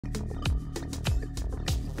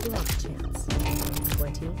BLOCKCHANCE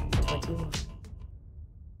 2021.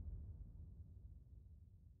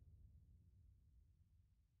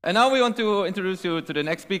 And now we want to introduce you to the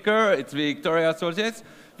next speaker. It's Viktoria Soltesz.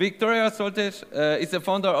 Viktoria Soltesz is the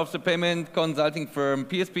founder of the payment consulting firm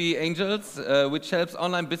PSP Angels, which helps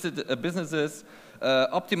online businesses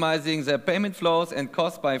optimizing their payment flows and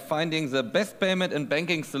costs by finding the best payment and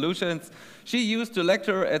banking solutions. She used to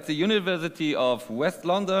lecture at the University of West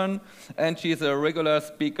London, and she's a regular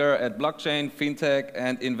speaker at blockchain, fintech,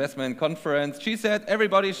 and investment conference. She said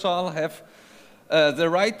everybody shall have the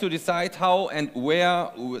right to decide how and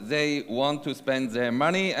where they want to spend their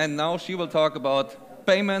money, and now she will talk about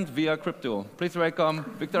payment via crypto. Please welcome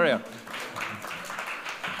Viktoria.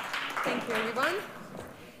 Thank you, everyone.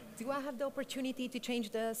 Do I have the opportunity to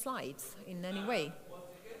change the slides in any way?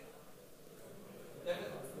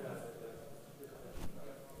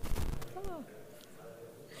 Oh.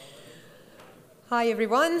 Hi,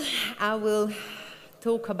 everyone. I will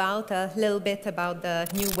talk about a little bit about the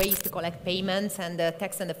new ways to collect payments and the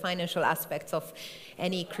tax and the financial aspects of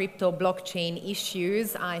any crypto blockchain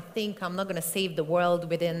issues. I think I'm not going to save the world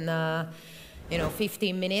within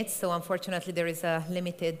 15 minutes, so unfortunately there is a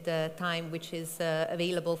limited time which is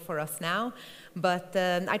available for us now. But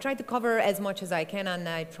I try to cover as much as I can, and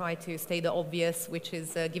I try to state the obvious, which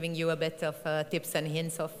is giving you a bit of tips and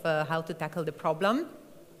hints of how to tackle the problem.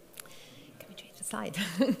 Can we change the slide?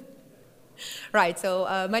 Right, so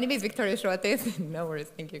my name is Viktoria Soltesz. No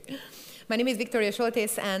worries, thank you. My name is Viktoria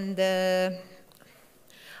Soltesz, and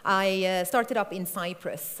I started up in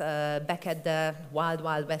Cyprus back at the Wild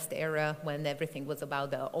Wild West era when everything was about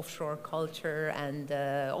the offshore culture and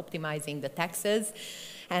optimizing the taxes.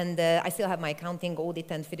 And I still have my accounting, audit,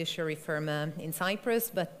 and fiduciary firm in Cyprus.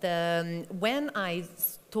 But when I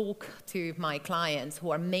talk to my clients who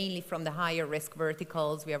are mainly from the higher risk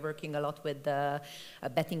verticals, we are working a lot with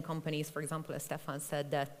betting companies, for example, as Stefan said,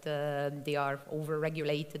 that they are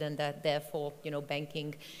over-regulated and that therefore,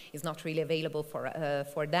 banking is not really available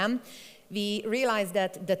for them. We realize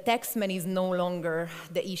that the tax man is no longer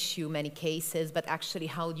the issue in many cases, but actually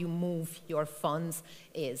how you move your funds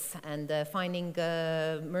is. And finding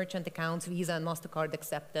merchant accounts, Visa and MasterCard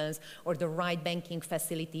acceptance, or the right banking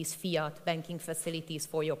facilities, fiat banking facilities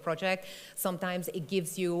for your project, sometimes it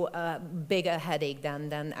gives you a bigger headache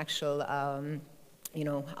than actual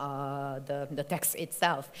the tax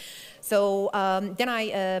itself. So then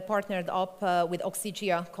I partnered up with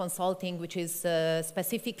Oxygia Consulting, which is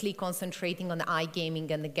specifically concentrating on the iGaming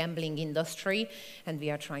and the gambling industry, and we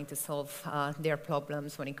are trying to solve their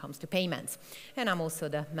problems when it comes to payments. And I'm also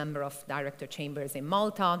the member of Director Chambers in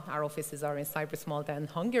Malta. Our offices are in Cyprus, Malta, and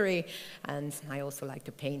Hungary, and I also like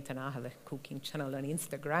to paint, and I have a cooking channel on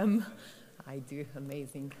Instagram. I do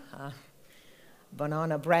amazing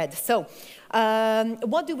banana bread. So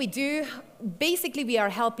what do we do? Basically, we are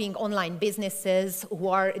helping online businesses who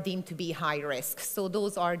are deemed to be high risk. So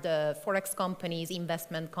those are the Forex companies,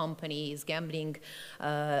 investment companies, gambling,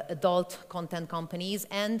 adult content companies,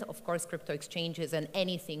 and of course, crypto exchanges and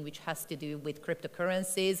anything which has to do with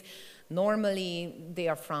cryptocurrencies. Normally, they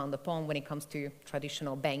are frowned upon when it comes to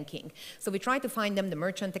traditional banking. So we try to find them the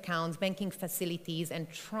merchant accounts, banking facilities,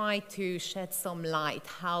 and try to shed some light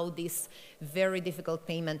how this very difficult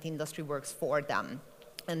payment industry works for them.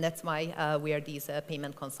 And that's why we are these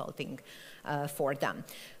payment consulting for them.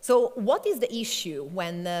 So what is the issue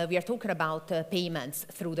when we are talking about payments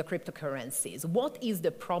through the cryptocurrencies? What is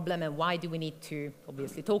the problem and why do we need to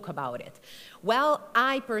obviously talk about it? Well,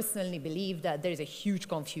 I personally believe that there is a huge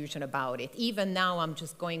confusion about it. Even now I'm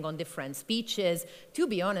just going on different speeches. To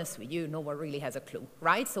be honest with you, no one really has a clue,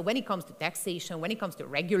 right? So when it comes to taxation, when it comes to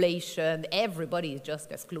regulation, everybody is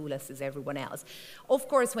just as clueless as everyone else. Of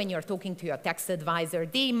course, when you're talking to your tax advisor,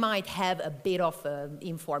 they might have a bit of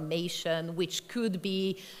information which could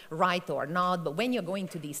be right or not, but when you're going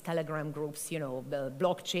to these Telegram groups,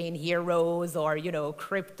 blockchain heroes or,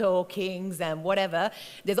 crypto kings and whatever,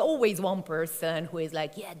 there's always one person who is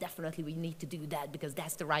like, yeah, definitely we need to do that because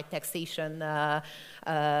that's the right taxation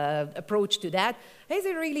approach to that. Is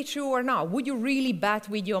it really true or not? Would you really bet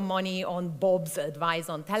with your money on Bob's advice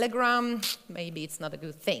on Telegram? Maybe it's not a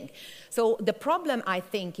good thing. So the problem, I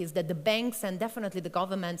think, is that the banks and definitely the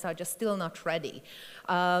governments are just still not ready.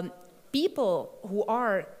 People who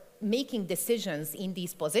are making decisions in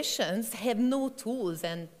these positions have no tools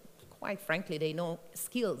and, quite frankly, they no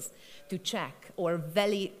skills to check or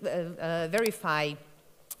verify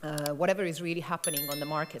whatever is really happening on the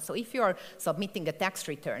market. So if you're submitting a tax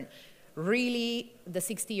return, really the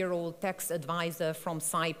 60-year-old tax advisor from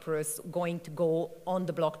Cyprus going to go on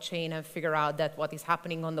the blockchain and figure out that what is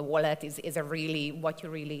happening on the wallet is a really what you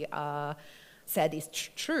really said is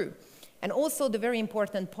true. And also the very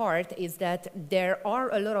important part is that there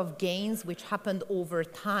are a lot of gains which happened over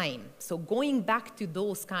time. So going back to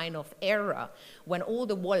those kind of era when all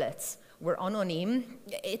the wallets were anonym,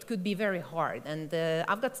 it could be very hard. And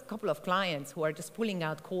I've got a couple of clients who are just pulling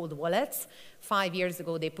out cold wallets. 5 years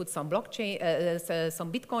ago, they put some blockchain,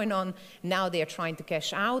 some Bitcoin on. Now they are trying to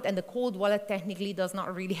cash out. And the cold wallet technically does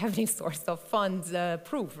not really have any source of funds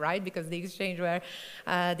proof, right? Because the exchange where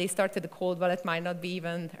they started the cold wallet might not be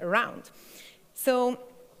even around. So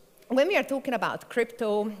when we are talking about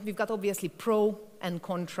crypto, we've got obviously pro and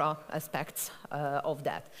contra aspects of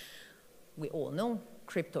that. We all know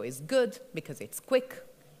crypto is good because it's quick,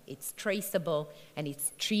 it's traceable, and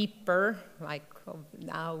it's cheaper. Like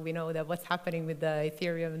now we know that what's happening with the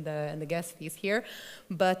Ethereum and the gas fees here.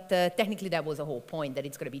 But technically that was the whole point, that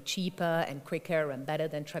it's going to be cheaper and quicker and better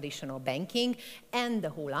than traditional banking. And the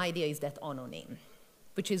whole idea is that anonym,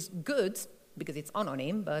 which is good because it's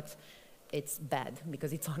anonym, but it's bad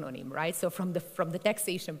because it's anonym, right? So from the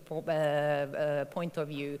taxation point of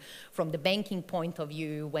view, from the banking point of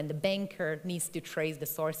view, when the banker needs to trace the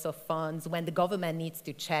source of funds, when the government needs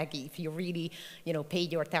to check if you really,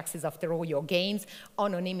 paid your taxes after all your gains,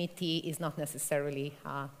 anonymity is not necessarily,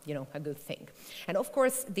 a good thing. And of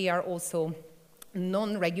course, they are also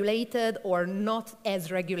non-regulated or not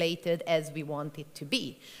as regulated as we want it to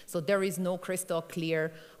be. So there is no crystal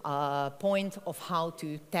clear point of how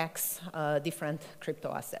to tax different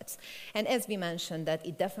crypto assets. And as we mentioned, that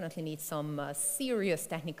it definitely needs some serious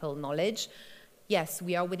technical knowledge. Yes,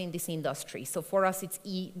 we are within this industry. So for us, it's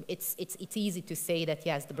easy to say that,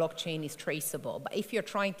 yes, the blockchain is traceable. But if you're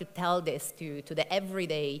trying to tell this to the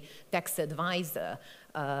everyday tax advisor,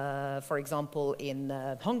 for example, in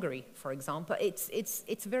Hungary, for example,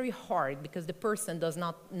 it's very hard because the person does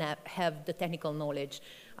not have the technical knowledge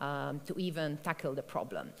to even tackle the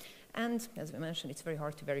problem. And as we mentioned, it's very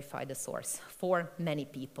hard to verify the source for many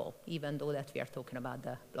people, even though that we are talking about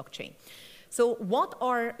the blockchain. So what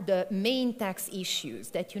are the main tax issues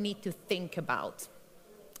that you need to think about?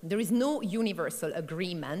 There is no universal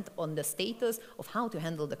agreement on the status of how to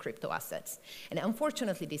handle the crypto assets. And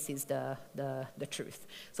unfortunately, this is the truth.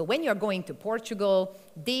 So when you're going to Portugal,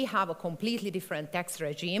 they have a completely different tax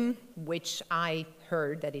regime, which I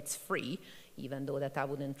heard that it's free, even though that I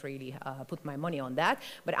wouldn't really put my money on that.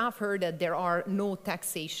 But I've heard that there are no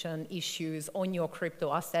taxation issues on your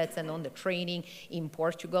crypto assets and on the trading in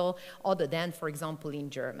Portugal, other than, for example, in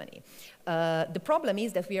Germany. The problem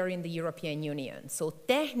is that we are in the European Union. So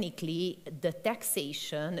technically, the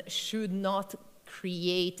taxation should not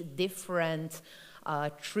create different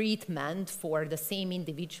treatment for the same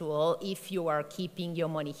individual if you are keeping your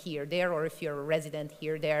money here, there, or if you're a resident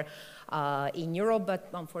here, there in Europe, but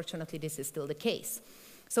unfortunately this is still the case.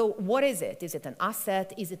 So what is it? Is it an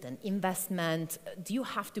asset? Is it an investment? Do you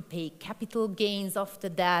have to pay capital gains after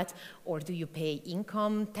that, or do you pay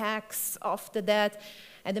income tax after that?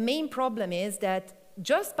 And the main problem is that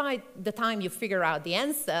just by the time you figure out the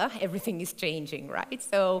answer, everything is changing, right?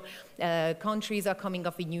 So countries are coming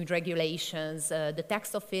up with new regulations. The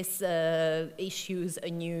tax office issues a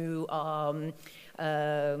new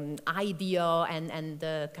idea and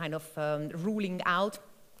kind of ruling out.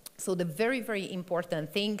 So the very, very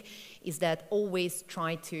important thing is that always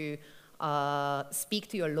try to speak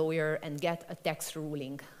to your lawyer and get a tax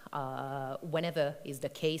ruling whenever is the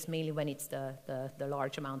case, mainly when it's the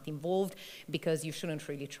large amount involved, because you shouldn't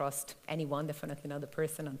really trust anyone, definitely not the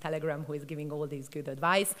person on Telegram who is giving all these good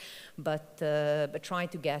advice, but try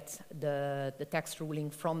to get the tax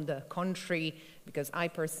ruling from the country, because I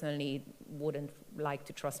personally wouldn't like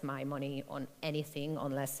to trust my money on anything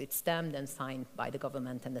unless it's stamped and signed by the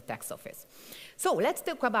government and the tax office. So let's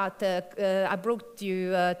talk about, I brought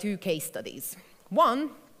you 2 case studies.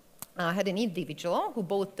 One, I had an individual who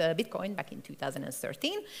bought Bitcoin back in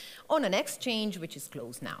 2013 on an exchange which is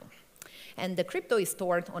closed now. And the crypto is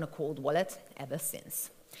stored on a cold wallet ever since.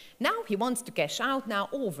 Now he wants to cash out now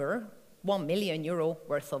over €1 million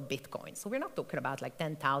worth of Bitcoin. So we're not talking about like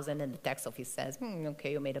 10,000 and the tax office says,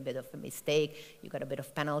 okay, you made a bit of a mistake, you got a bit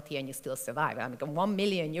of penalty and you still survive. I mean, €1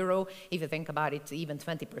 million, if you think about it, even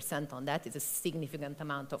 20% on that is a significant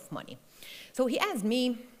amount of money. So he asked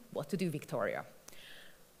me, what to do, Victoria?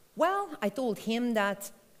 Well, I told him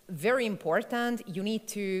that very important, you need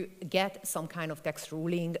to get some kind of tax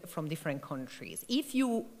ruling from different countries. If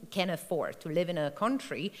you can afford to live in a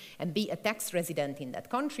country and be a tax resident in that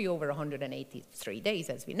country over 183 days,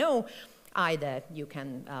 as we know, either you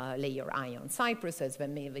can lay your eye on Cyprus, as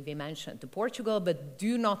we mentioned, to Portugal, but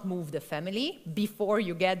do not move the family before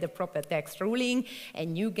you get the proper tax ruling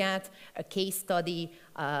and you get a case study,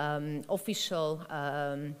 official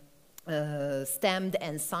stamped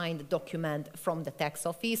and signed document from the tax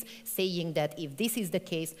office saying that if this is the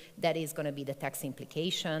case, that is going to be the tax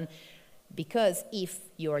implication. Because if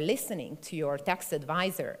you're listening to your tax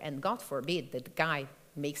advisor and God forbid that the guy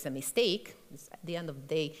makes a mistake, at the end of the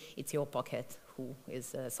day, it's your pocket who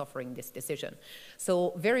is suffering this decision.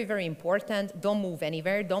 So very, very important, don't move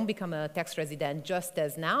anywhere, don't become a tax resident just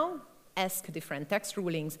as now, ask different tax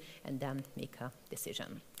rulings and then make a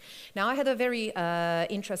decision. Now, I had a very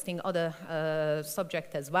interesting other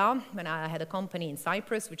subject as well when I had a company in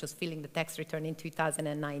Cyprus which was filing the tax return in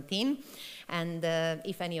 2019. And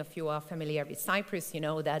if any of you are familiar with Cyprus, you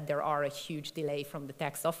know that there are a huge delay from the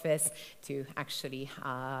tax office to actually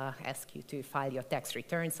ask you to file your tax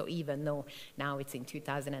return. So even though now it's in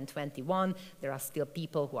 2021, there are still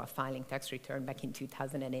people who are filing tax return back in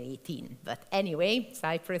 2018. But anyway,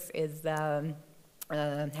 Cyprus is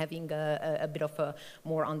having a bit of a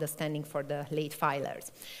more understanding for the late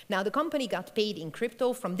filers. Now, the company got paid in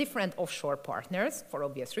crypto from different offshore partners for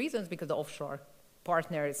obvious reasons, because the offshore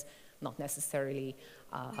partners not necessarily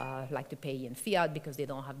like to pay in fiat because they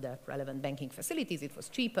don't have the relevant banking facilities. It was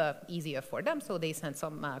cheaper, easier for them, so they sent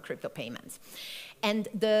some crypto payments. And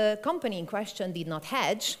the company in question did not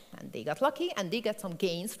hedge, and they got lucky, and they got some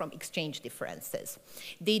gains from exchange differences.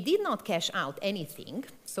 They did not cash out anything,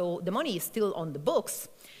 so the money is still on the books,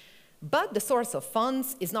 but the source of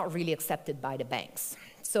funds is not really accepted by the banks.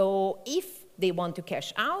 So if they want to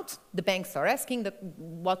cash out, the banks are asking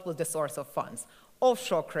what was the source of funds.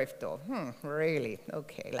 Offshore crypto, really?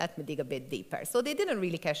 Okay, let me dig a bit deeper. So they didn't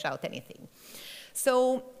really cash out anything.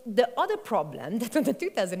 So the other problem that on the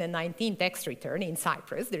 2019 tax return in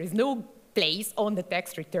Cyprus, there is no place on the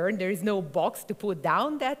tax return, there is no box to put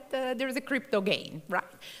down that there is a crypto gain, right?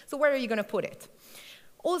 So where are you going to put it?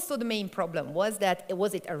 Also, the main problem was that,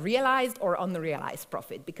 was it a realized or unrealized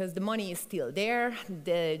profit? Because the money is still there,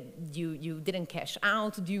 you didn't cash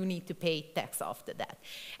out, do you need to pay tax after that?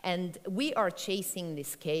 And we are chasing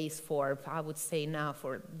this case for, I would say now,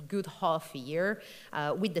 for a good half a year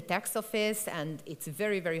with the tax office, and it's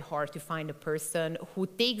very, very hard to find a person who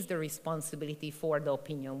takes the responsibility for the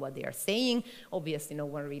opinion, what they are saying. Obviously, no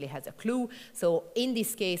one really has a clue. So in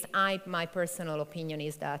this case, my personal opinion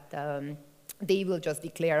is that they will just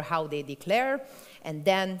declare how they declare, and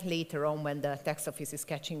then later on, when the tax office is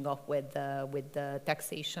catching up with the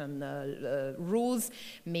taxation rules,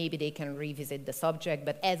 maybe they can revisit the subject.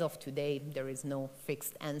 But as of today, there is no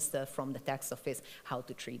fixed answer from the tax office how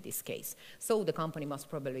to treat this case. So the company most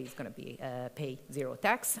probably is going to be pay zero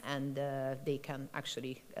tax, and they can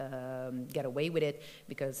actually get away with it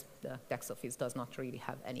because the tax office does not really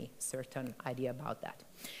have any certain idea about that.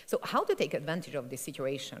 So how to take advantage of this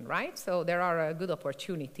situation, right? So there are a good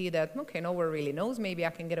opportunity that, okay, no one really knows, maybe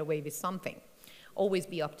I can get away with something. Always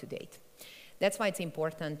be up to date. That's why it's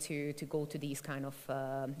important to go to these kind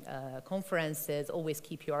of conferences, always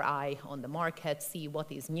keep your eye on the market, see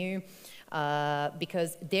what is new,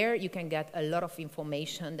 because there you can get a lot of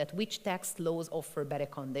information that which tax laws offer better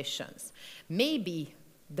conditions. Maybe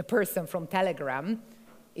the person from Telegram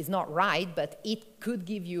is not right, but it could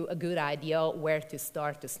give you a good idea where to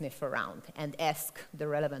start to sniff around and ask the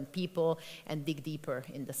relevant people and dig deeper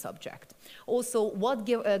in the subject. Also, what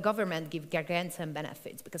government gives grants and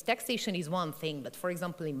benefits? Because taxation is one thing, but for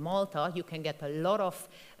example, in Malta, you can get a lot of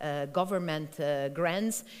government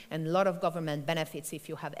grants and a lot of government benefits if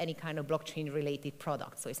you have any kind of blockchain-related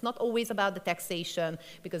product. So it's not always about the taxation,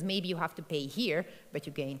 because maybe you have to pay here, but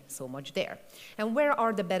you gain so much there. And where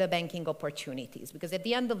are the better banking opportunities? Because at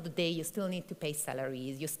the end of the day, you still need to pay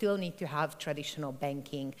salaries, you still need to have traditional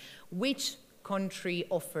banking. Which country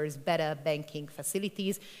offers better banking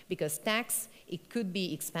facilities? Because tax, it could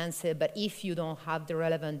be expensive, but if you don't have the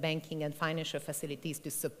relevant banking and financial facilities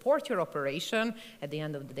to support your operation, at the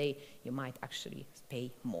end of the day, you might actually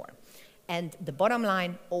pay more. And the bottom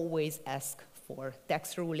line, always ask for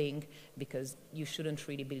tax ruling, because you shouldn't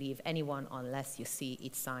really believe anyone unless you see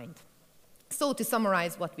it signed. So to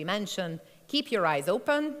summarize what we mentioned, keep your eyes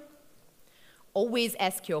open. Always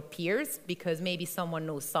ask your peers, because maybe someone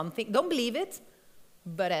knows something. Don't believe it,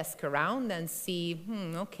 but ask around and see,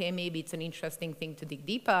 okay, maybe it's an interesting thing to dig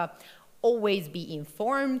deeper. Always be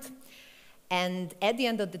informed. And at the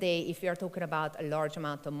end of the day, if you are talking about a large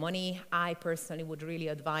amount of money, I personally would really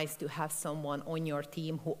advise to have someone on your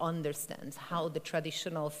team who understands how the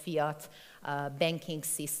traditional fiat banking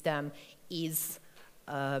system is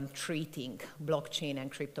treating blockchain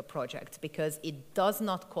and crypto projects, because it does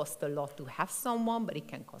not cost a lot to have someone, but it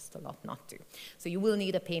can cost a lot not to. So you will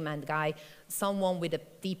need a payment guy, someone with a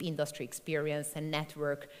deep industry experience and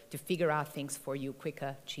network to figure out things for you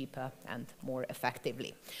quicker, cheaper, and more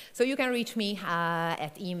effectively. So you can reach me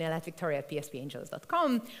at email at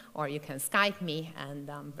viktoria@pspangels.com, or you can Skype me, and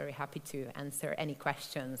I'm very happy to answer any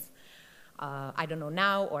questions. I don't know,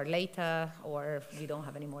 now or later, or we don't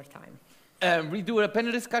have any more time. We do a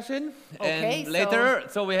panel discussion, Okay, and later,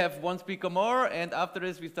 so we have one speaker more, and after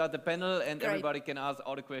this we start the panel, and Great. everybody can ask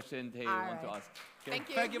all the questions they want to right. ask. Okay. Thank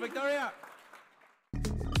you. Thank you, Viktoria.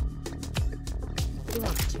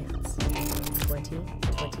 BLOCKCHANCE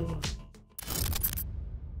 2021.